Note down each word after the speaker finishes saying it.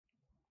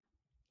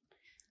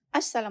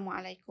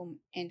Assalamualaikum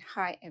and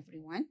hi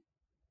everyone.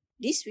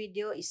 This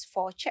video is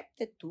for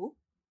Chapter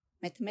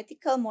 2,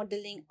 Mathematical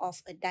Modeling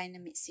of a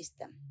Dynamic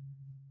System.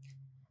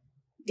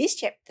 This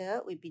chapter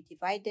will be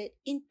divided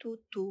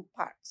into two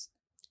parts.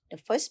 The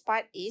first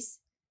part is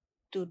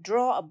to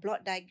draw a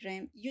block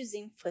diagram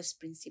using first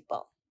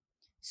principle.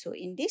 So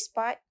in this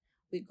part,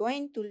 we're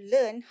going to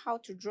learn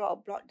how to draw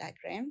a block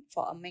diagram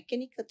for a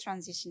mechanical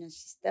transitional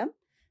system,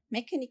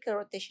 mechanical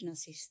rotational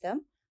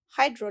system,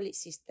 hydraulic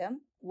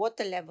system,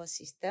 water level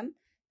system,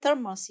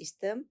 thermal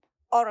system,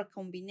 or a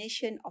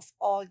combination of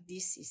all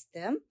these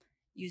systems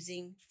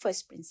using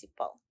first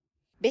principle.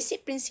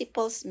 Basic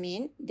principles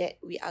mean that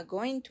we are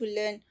going to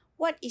learn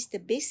what is the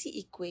basic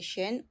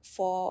equation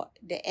for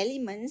the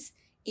elements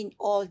in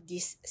all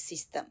these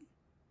systems.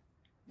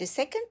 The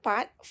second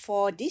part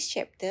for this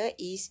chapter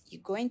is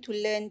you're going to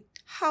learn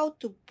how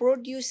to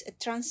produce a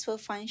transfer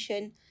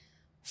function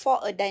for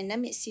a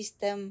dynamic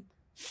system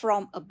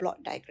from a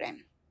block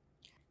diagram.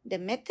 The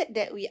method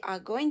that we are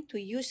going to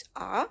use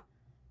are,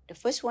 the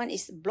first one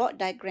is block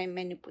diagram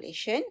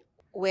manipulation,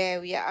 where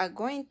we are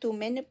going to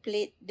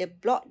manipulate the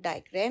block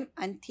diagram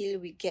until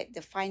we get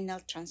the final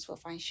transfer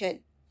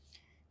function.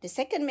 The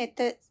second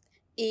method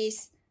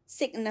is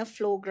signal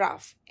flow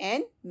graph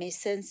and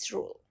Mason's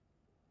rule,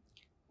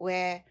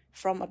 where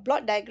from a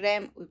block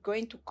diagram, we're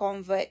going to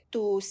convert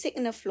to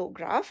signal flow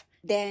graph.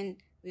 Then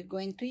we're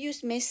going to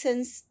use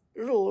Mason's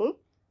rule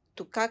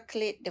to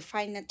calculate the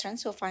final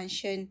transfer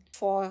function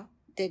for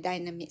the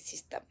dynamic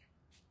system.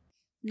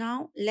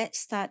 Now, let's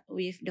start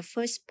with the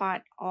first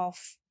part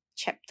of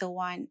Chapter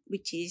 1,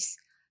 which is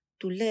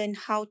to learn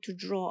how to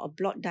draw a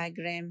block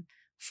diagram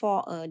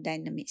for a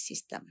dynamic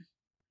system.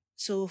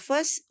 So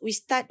first, we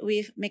start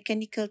with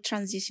mechanical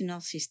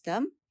transitional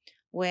system,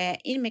 where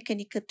in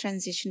mechanical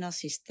transitional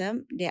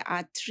system, there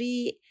are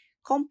three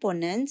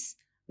components,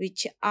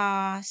 which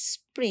are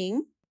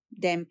spring,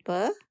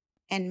 damper,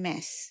 and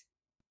mass.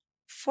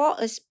 For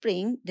a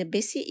spring, the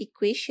basic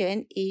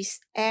equation is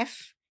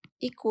F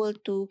equal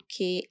to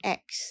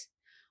Kx,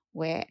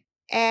 where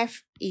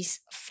F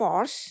is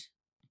force,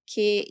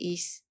 K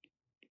is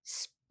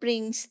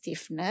spring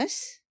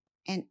stiffness,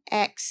 and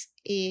X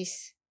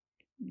is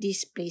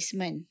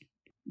displacement.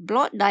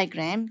 Block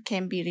diagram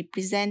can be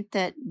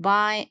represented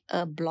by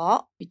a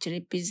block which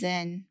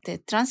represents the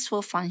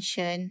transfer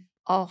function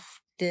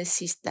of the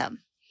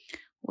system,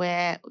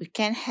 where we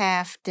can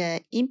have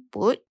the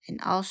input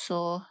and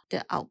also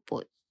the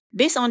output.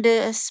 Based on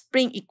the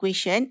spring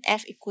equation,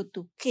 F equal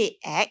to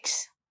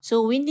Kx,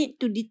 so we need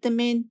to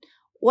determine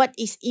what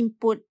is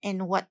input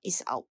and what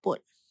is output.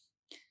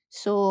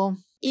 So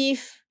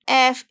if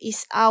F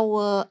is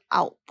our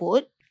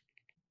output,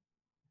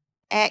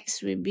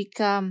 X will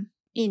become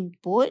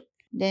input,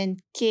 then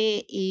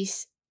K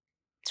is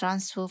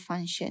transfer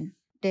function.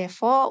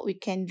 Therefore, we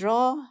can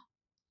draw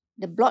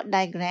the block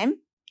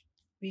diagram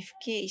with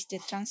K is the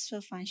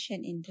transfer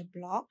function in the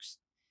blocks,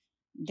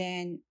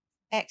 then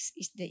X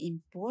is the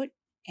input,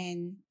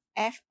 and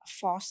F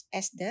force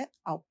as the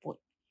output.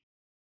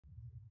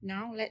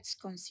 Now, let's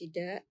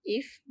consider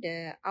if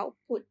the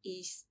output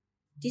is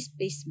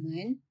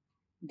displacement,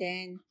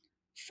 then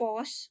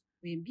force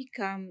will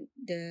become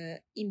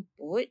the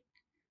input.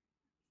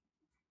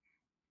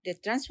 The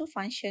transfer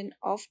function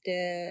of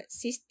the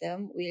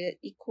system will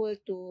equal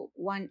to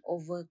 1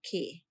 over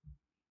K.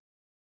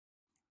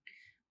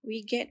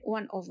 We get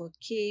 1 over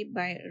K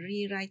by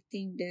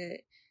rewriting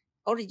the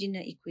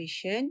original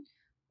equation,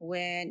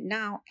 where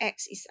now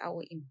X is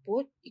our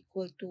input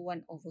equal to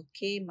 1 over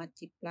K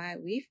multiplied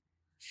with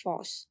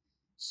force.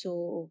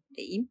 So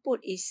the input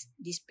is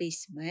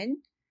displacement,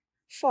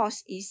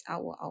 force is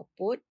our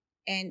output,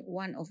 and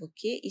 1 over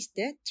K is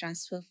the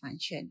transfer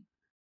function.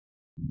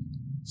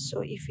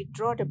 So if we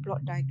draw the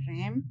block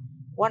diagram,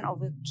 1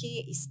 over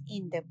K is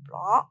in the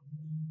block,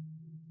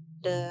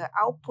 the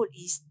output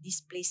is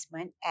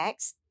displacement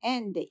X,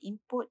 and the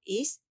input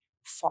is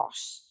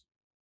force.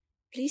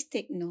 Please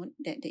take note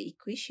that the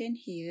equation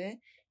here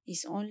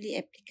is only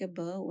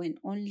applicable when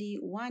only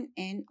one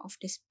end of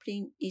the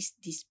spring is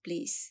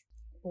displaced,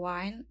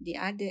 while the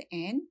other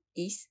end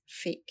is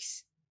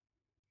fixed.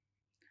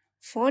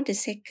 For the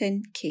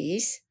second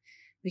case,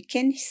 we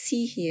can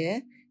see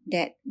here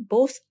that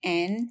both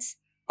ends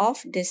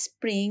of the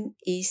spring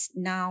is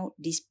now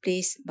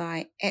displaced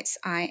by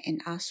Xi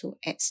and also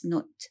X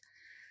naught.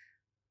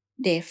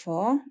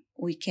 Therefore,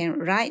 we can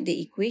write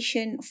the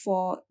equation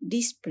for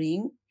this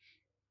spring,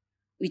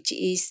 which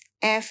is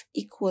F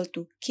equal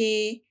to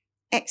K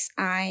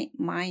Xi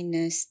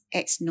minus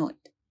X naught.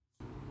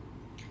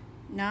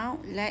 Now,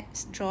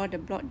 let's draw the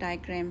block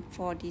diagram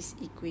for this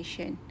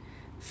equation.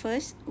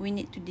 First, we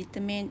need to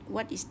determine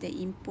what is the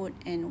input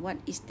and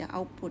what is the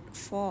output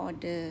for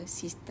the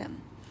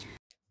system.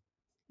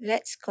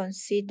 Let's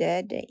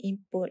consider the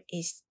input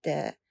is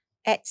the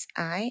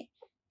Xi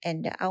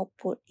and the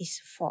output is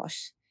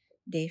force.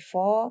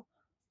 Therefore,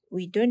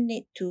 we don't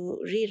need to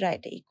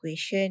rewrite the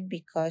equation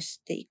because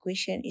the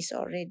equation is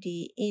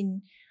already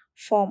in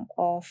form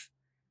of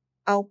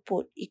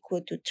output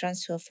equal to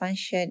transfer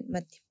function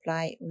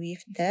multiplied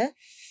with the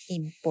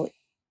input.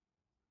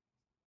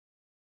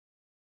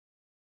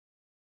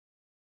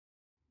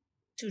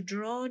 To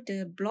draw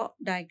the block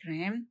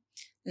diagram,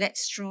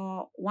 let's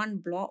draw one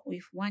block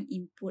with one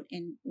input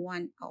and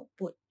one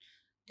output.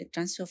 The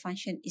transfer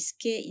function is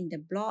k in the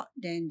block,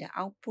 then the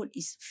output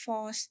is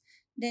force,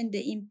 then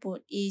the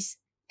input is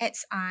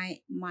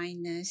xi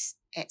minus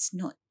x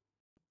naught.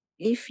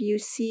 If you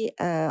see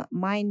a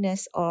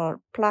minus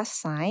or plus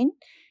sign,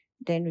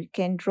 then we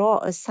can draw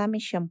a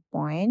summation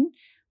point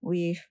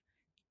with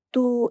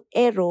two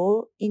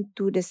arrows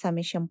into the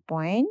summation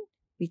point,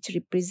 which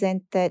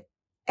represented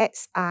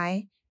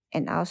xi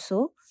and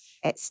also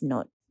x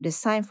naught. The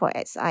sign for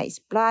xi is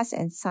plus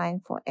and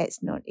sign for x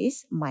naught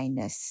is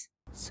minus.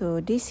 So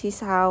this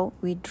is how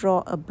we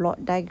draw a block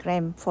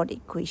diagram for the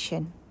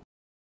equation.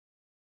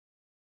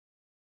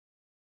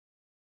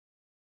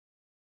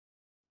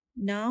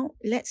 Now,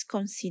 let's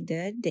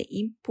consider the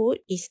input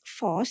is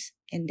force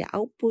and the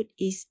output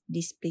is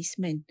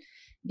displacement.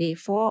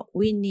 Therefore,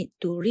 we need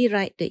to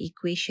rewrite the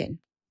equation.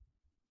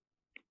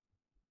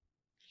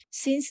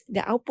 Since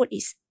the output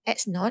is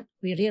x naught,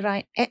 we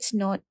rewrite x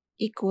naught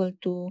equal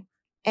to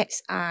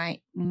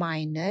xi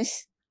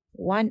minus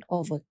 1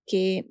 over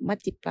k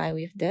multiplied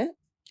with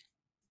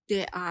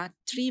there are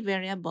three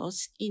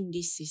variables in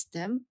this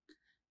system: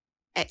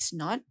 x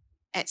naught,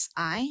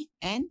 xi,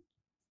 and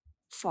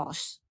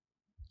force.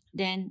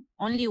 Then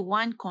only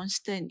one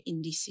constant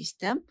in this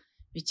system,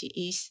 which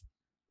is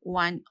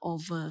 1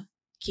 over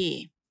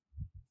k.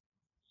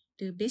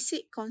 The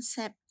basic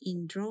concept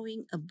in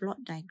drawing a block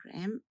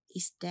diagram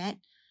is that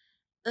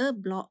a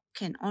block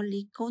can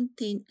only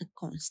contain a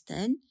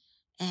constant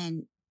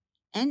and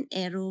an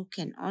arrow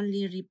can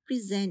only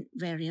represent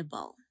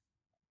variable.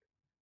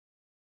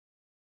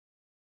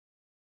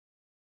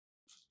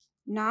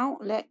 Now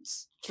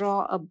let's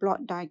draw a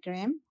block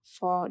diagram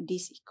for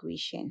this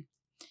equation.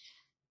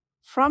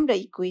 From the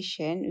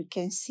equation, we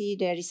can see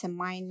there is a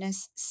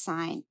minus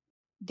sign.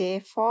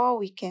 Therefore,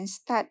 we can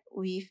start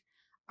with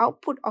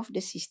output of the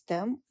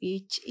system,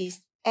 which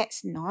is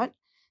x naught,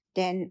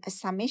 then a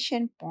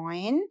summation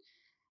point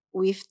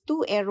with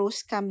two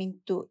arrows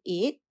coming to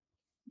it.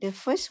 The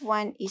first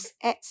one is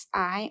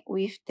xi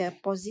with the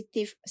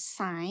positive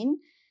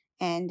sign,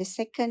 and the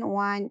second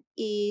one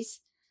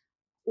is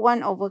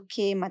 1 over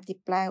k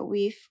multiplied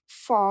with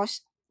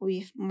force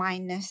with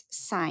minus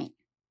sign.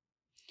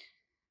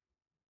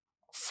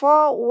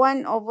 For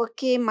 1 over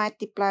k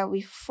multiplied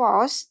with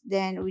force,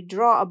 then we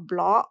draw a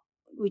block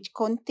which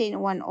contain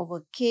 1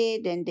 over k,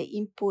 then the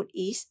input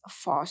is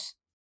force.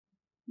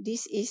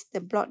 This is the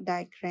block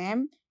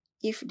diagram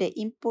if the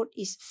input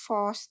is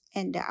force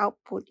and the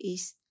output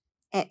is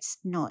x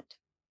naught.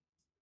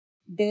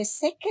 The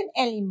second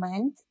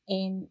element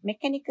in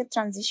mechanical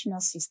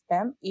transitional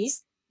system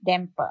is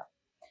damper.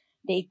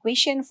 The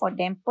equation for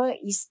damper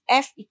is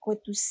F equal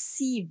to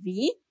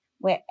CV,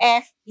 where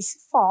F is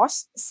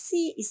force,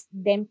 C is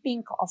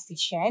damping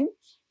coefficient,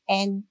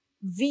 and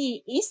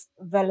V is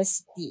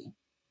velocity.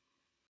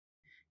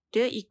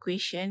 The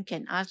equation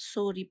can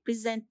also be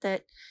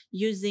represented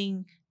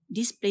using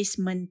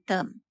displacement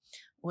term,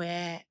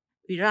 where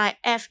we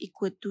write F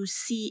equal to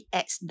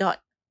Cx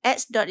dot.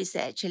 X dot is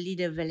actually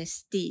the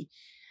velocity,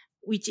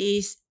 which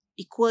is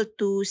equal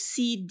to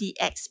C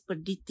dx per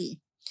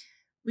dt.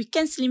 We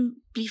can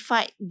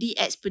simplify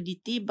dx per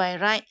dt by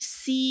write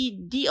C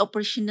d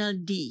operational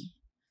d.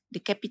 The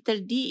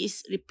capital D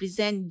is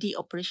represent d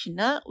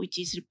operational, which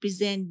is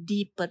represent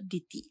d per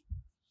dt.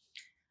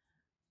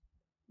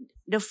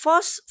 The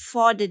force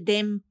for the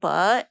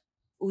damper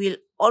will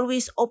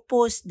always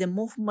oppose the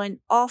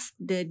movement of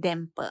the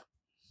damper.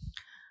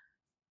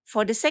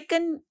 For the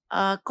second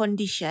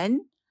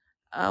condition,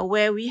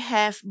 where we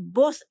have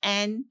both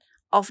ends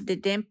of the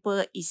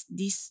damper is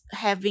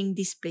having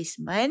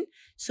displacement,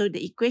 so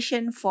the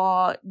equation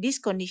for this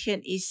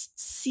condition is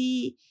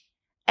C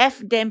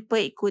F damper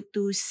equal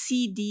to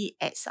CD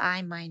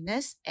xi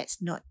minus x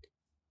naught.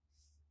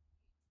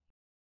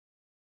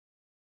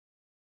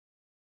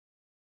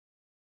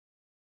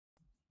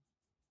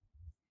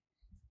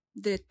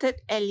 The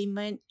third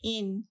element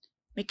in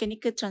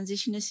mechanical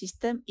transitional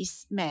system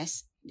is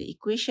mass. The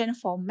equation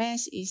for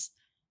mass is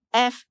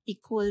F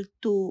equal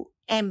to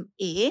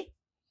ma,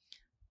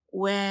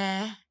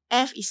 where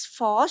F is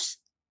force,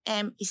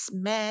 m is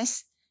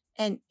mass,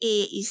 and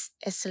a is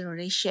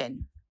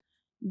acceleration.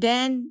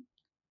 Then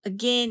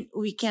again,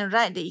 we can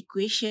write the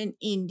equation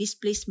in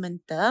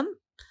displacement term,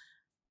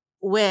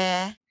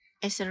 where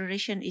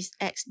acceleration is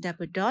x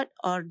double dot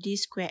or d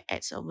square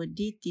x over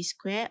dt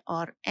square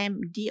or m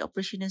d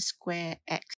operational square x.